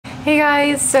Hey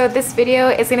guys, so this video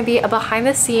is going to be a behind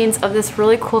the scenes of this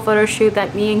really cool photo shoot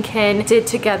that me and Ken did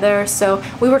together. So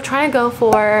we were trying to go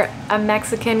for a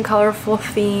Mexican colorful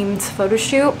themed photo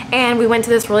shoot, and we went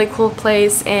to this really cool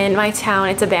place in my town.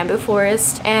 It's a bamboo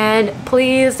forest, and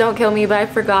please don't kill me, but I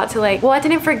forgot to I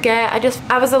didn't forget.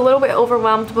 I was a little bit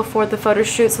overwhelmed before the photo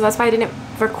shoot, so that's why I didn't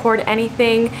record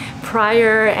anything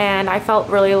prior, and I felt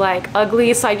really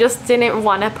ugly, so I just didn't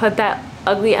want to put that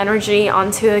ugly energy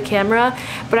onto the camera.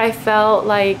 But I felt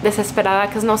desesperada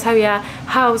because no sabía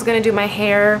how I was gonna do my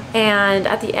hair, and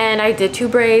at the end I did 2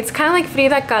 braids, kind of like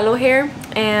Frida Kahlo hair,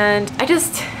 and I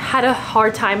just had a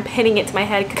hard time pinning it to my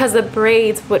head because the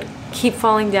braids would keep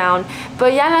falling down.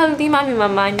 But ya la última, mi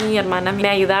mamá y mi hermana me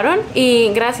ayudaron,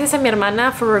 y gracias a mi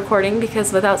hermana for recording,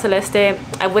 because without Celeste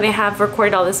I wouldn't have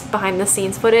recorded all this behind the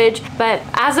scenes footage. But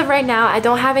as of right now I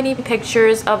don't have any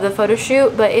pictures of the photo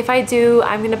shoot, but if I do,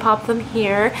 I'm gonna pop them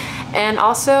here. And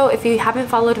also, if you haven't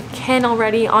followed Ken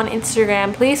already on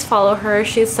Instagram, please follow her.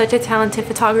 She's such a talented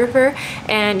photographer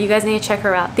and you guys need to check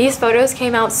her out. These photos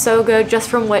came out so good just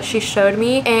from what she showed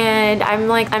me, and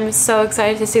I'm so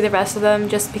excited to see the rest of them,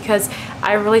 just because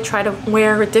I really try to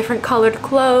wear different colored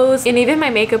clothes, and even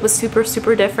my makeup was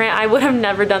super different. I would have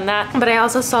never done that. But I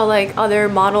also saw other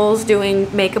models doing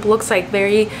makeup looks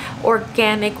very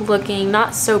organic looking,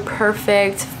 not so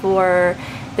perfect for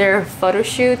their photo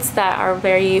shoots that are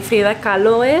very Frida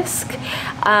Kahlo-esque.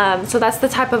 So that's the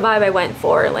type of vibe I went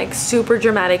for, super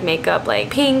dramatic makeup,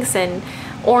 pinks and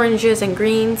oranges and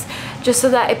greens, just so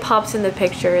that it pops in the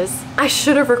pictures. I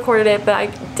should have recorded it, but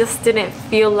I just didn't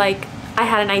feel like I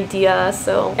had an idea.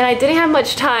 And I didn't have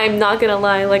much time, not gonna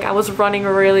lie. I was running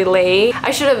really late.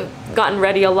 I should have gotten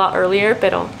ready a lot earlier,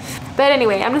 but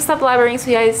anyway, I'm gonna stop blabbering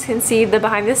so you guys can see the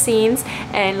behind the scenes,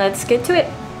 and let's get to it.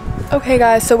 Okay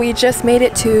guys, so we just made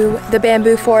it to the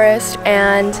bamboo forest,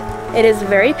 and it is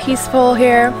very peaceful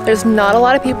here. There's not a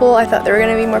lot of people. I thought there were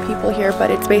gonna be more people here,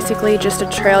 but it's basically just a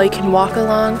trail you can walk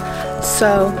along.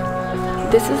 So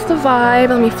this is the vibe.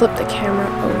 Let me flip the camera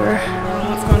over.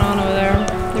 What's going on over there?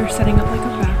 They're setting up a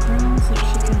background so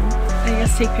she can, I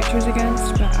guess, take pictures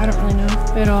against, but I don't really know.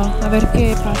 Pero a ver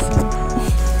qué pasa.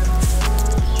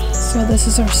 So this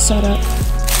is our setup.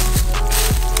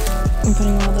 I'm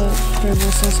putting all the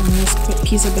rebozos on this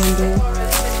piece of bamboo.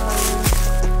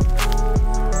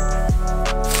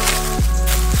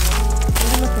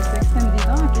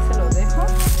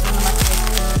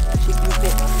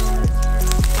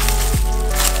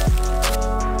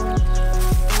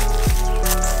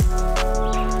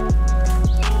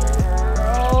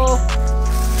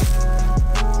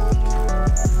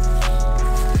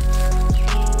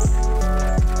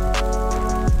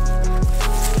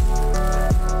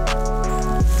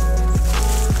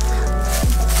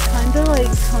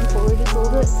 Come forward just a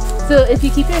little bit. So if you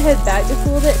keep your head back just a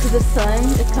little bit, because the sun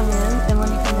is coming in, and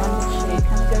when you come down, the shade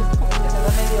kind of goes.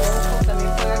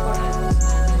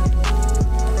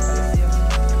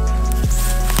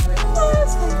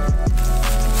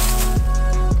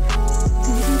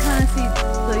 You can kind of see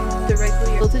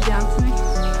directly. Tilt it down to me.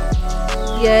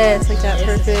 Yes, like that.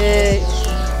 Perfect.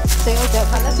 Stay like that.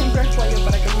 Jala siempre el cuello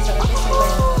para que se salga el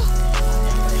cuello.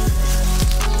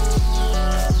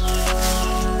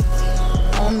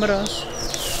 Hombros.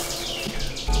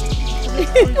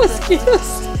 Excuse.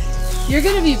 You're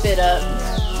gonna be bit up.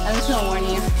 I'm just gonna warn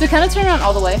you. So kind of turn around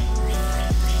all the way.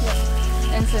 Yep.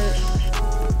 And so.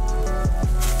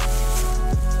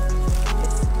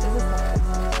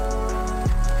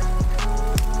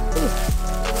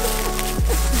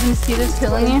 You can see this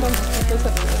killing you.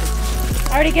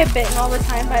 I already get bitten all the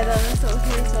time by them, so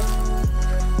here's some.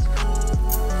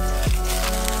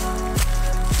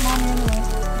 Come on, you're in the way.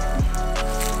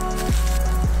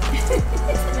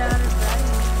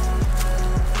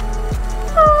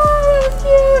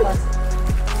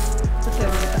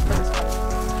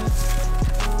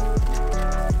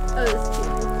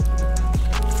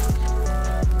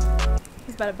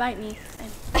 About to bite me and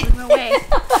move away.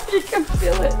 You can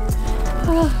feel it.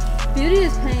 Beauty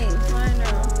is pain. I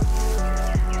know.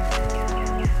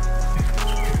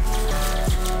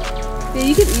 Yeah,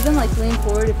 you could even lean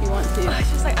forward if you want to. It's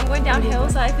just I'm going downhill,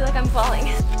 so I feel like I'm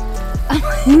falling.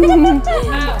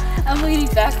 I'm leaning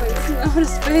backwards. I want a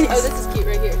space. Oh, this is cute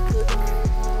right here.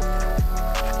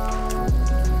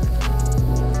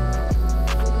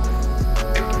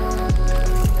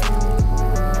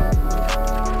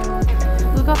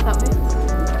 Look up that way.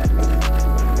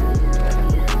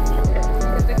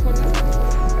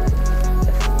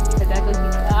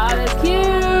 Ah, that's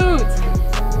cute!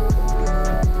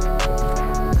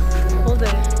 Hold it.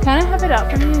 Kind of have it out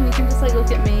for me, and you can just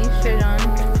look at me straight on.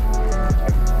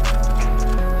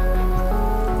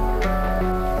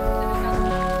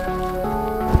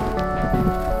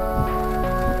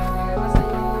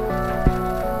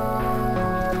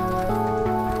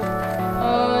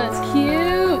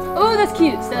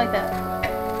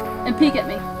 Peek at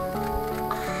me.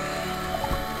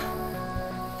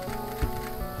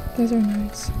 Those are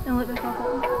nice. And look back off that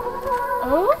one.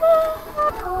 Oh.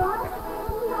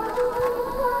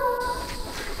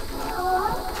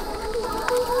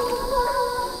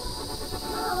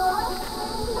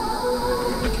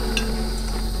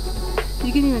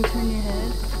 You can even turn your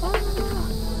head.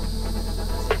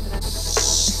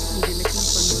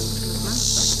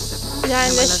 Yeah,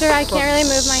 in this shirt I can't really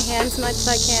move my hands much,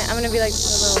 so I can't. I'm gonna be like a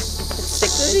little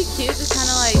stick. It'd be cute, just kind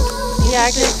of like. Yeah,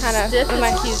 I can kind of stiff. move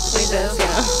my It's cute like too, this, though.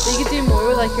 yeah. So you could do more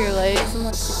with like your legs and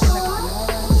like.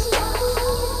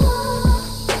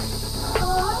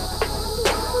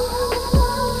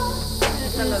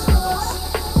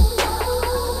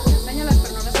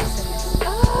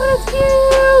 Oh, that's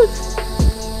cute.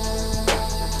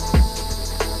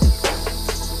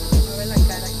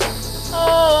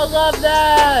 Oh, I love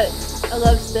that. I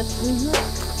love stiff.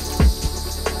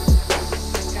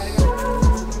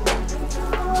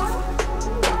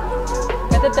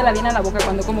 Métetela bien a la boca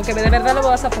cuando como que de verdad lo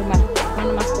vas a fumar. No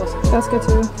nomás cosas. That's good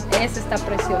too. Esa está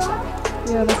preciosa.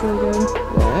 Yeah, that's really good.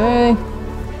 Yay.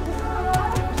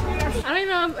 I don't even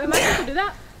know. Am I supposed to do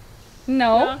that?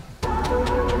 No.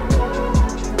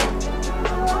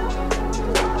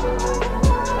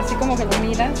 Así como que lo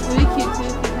miras. Really cute too.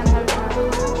 You kind of have it around.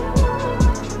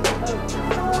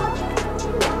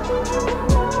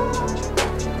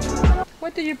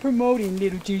 What are you promoting,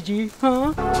 little Gigi?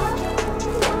 Huh?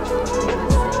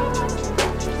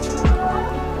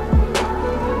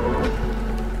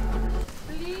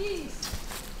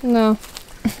 No.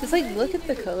 Just like look at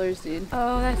the colors, dude.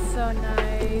 Oh, that's so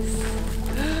nice.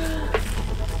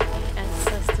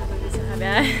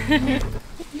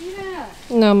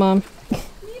 No, Mom.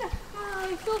 Mira, oh,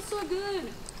 it feels so good.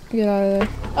 Get out of there.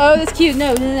 Oh, that's cute.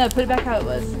 No, put it back how it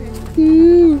was.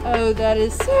 Oh, that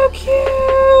is so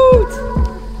cute.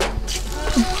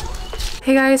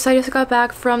 Hey guys, so I just got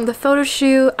back from the photo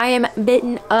shoot. I am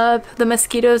bitten up. The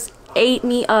mosquitoes ate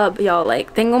me up, y'all.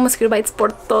 Like, tengo mosquito bites por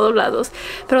todos lados.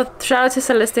 Pero shout out to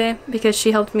Celeste because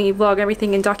she helped me vlog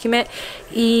everything and document.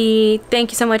 Y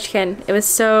thank you so much, Ken. It was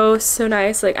so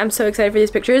nice. Like, I'm so excited for these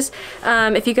pictures.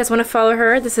 If you guys want to follow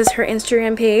her, this is her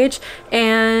Instagram page,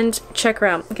 and check her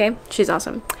out, okay? She's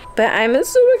awesome. But I'm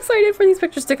so excited for these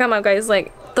pictures to come out, guys.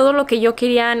 Like, todo lo que yo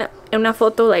quería en una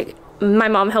foto, like, my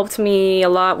mom helped me a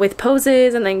lot with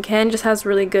poses, and then Ken just has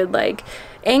really good like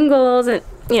angles, and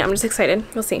yeah, I'm just excited.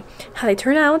 We'll see how they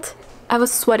turn out. I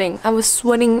was sweating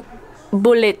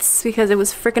bullets because it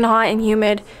was freaking hot and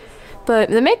humid, but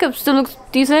the makeup still looks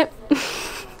decent.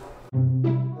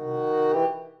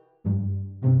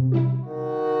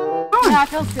 Yeah, it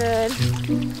feels good.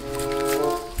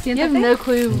 You have no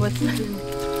clue what's to do.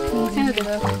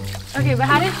 Okay, but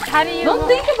how do you Don't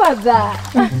think about that.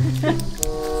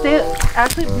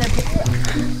 Actually, no,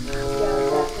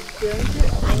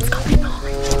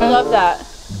 I love that.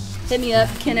 Hit me up,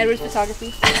 Ken Edwards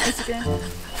Photography, Instagram,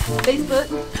 Facebook.